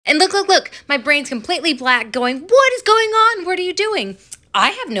And look, my brain's completely black going, what is going on? What are you doing?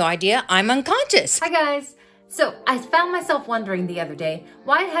 I have no idea. I'm unconscious. Hi guys. So I found myself wondering the other day,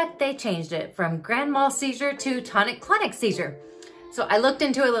 why the heck they changed it from grand mal seizure to tonic clonic seizure. So I looked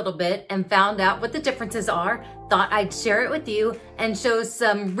into it a little bit and found out what the differences are, thought I'd share it with you and show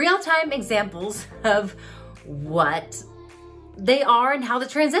some real-time examples of what they are and how the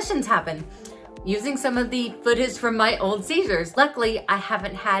transitions happen, using some of the footage from my old seizures. Luckily, I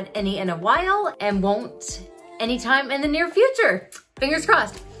haven't had any in a while and won't anytime in the near future. Fingers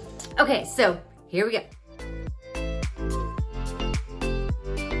crossed. Okay, so here we go.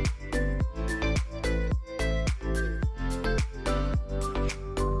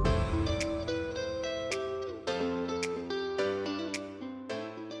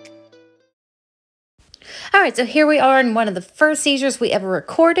 All right, so here we are in one of the first seizures we ever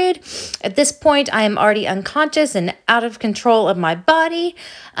recorded. At this point, I am already unconscious and out of control of my body.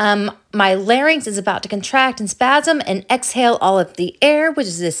 My larynx is about to contract and spasm and exhale all of the air, which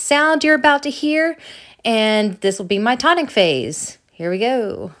is this sound you're about to hear. And this will be my tonic phase. Here we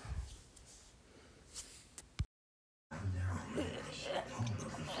go.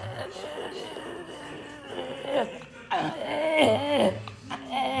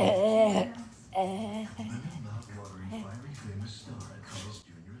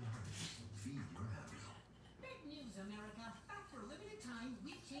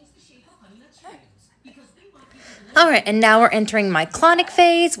 All right, and now we're entering my clonic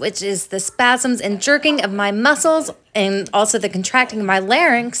phase, which is the spasms and jerking of my muscles and also the contracting of my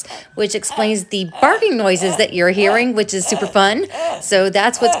larynx, which explains the barking noises that you're hearing, which is super fun. So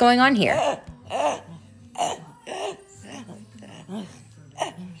that's what's going on here.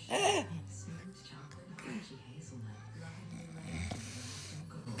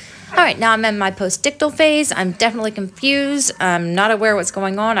 All right, now I'm in my postictal phase. I'm definitely confused. I'm not aware what's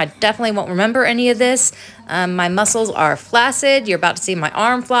going on. I definitely won't remember any of this. My muscles are flaccid. You're about to see my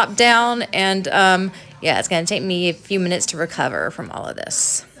arm flop down. And yeah, it's going to take me a few minutes to recover from all of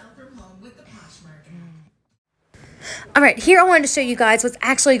this. All right, here I wanted to show you guys what's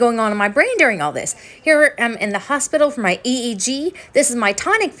actually going on in my brain during all this. Here I'm in the hospital for my EEG. This is my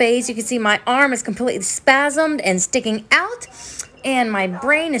tonic phase. You can see my arm is completely spasmed and sticking out. And my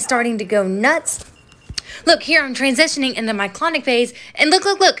brain is starting to go nuts. Look, here I'm transitioning into my clonic phase. And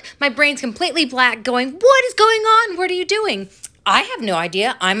look, my brain's completely black going, what is going on? What are you doing? I have no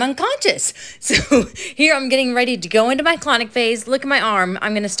idea. I'm unconscious. So here I'm getting ready to go into my clonic phase. Look at my arm.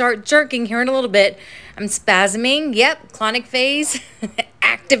 I'm going to start jerking here in a little bit. I'm spasming. Yep, clonic phase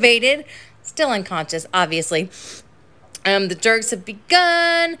activated. Still unconscious, obviously. The jerks have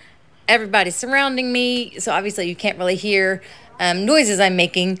begun. Everybody's surrounding me. So obviously you can't really hear noises I'm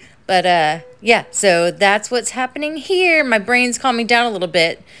making, but yeah, so that's what's happening here. My brain's calming down a little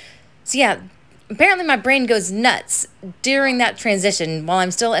bit. So yeah, apparently my brain goes nuts during that transition while I'm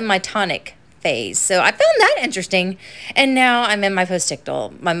still in my tonic phase. So I found that interesting. And now I'm in my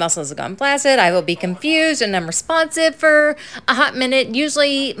postictal. My muscles have gone flaccid. I will be confused and unresponsive for a hot minute.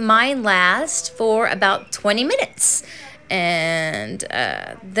 Usually mine last for about 20 minutes. And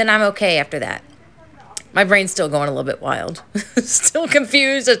then I'm okay after that. My brain's still going a little bit wild. Still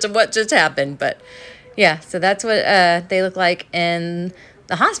confused as to what just happened. But yeah, so that's what they look like in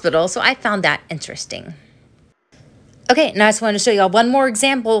the hospital. So I found that interesting. Okay, now I just wanted to show y'all one more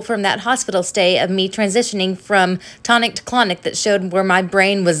example from that hospital stay of me transitioning from tonic to clonic that showed where my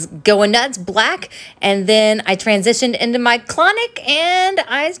brain was going nuts, black, and then I transitioned into my clonic and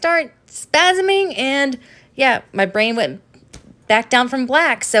I start spasming and yeah, my brain went back down from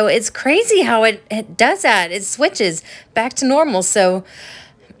black. So it's crazy how it does that. It switches back to normal. So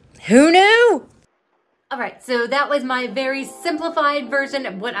who knew? All right, so that was my very simplified version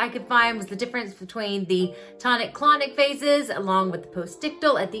of what I could find was the difference between the tonic clonic phases along with the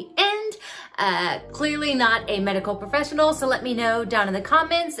postictal at the end. Clearly not a medical professional, so let me know down in the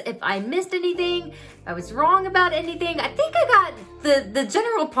comments if I missed anything, if I was wrong about anything. I think I got the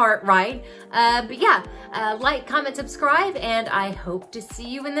general part right. But yeah, like, comment, subscribe, and I hope to see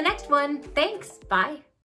you in the next one. Thanks, bye.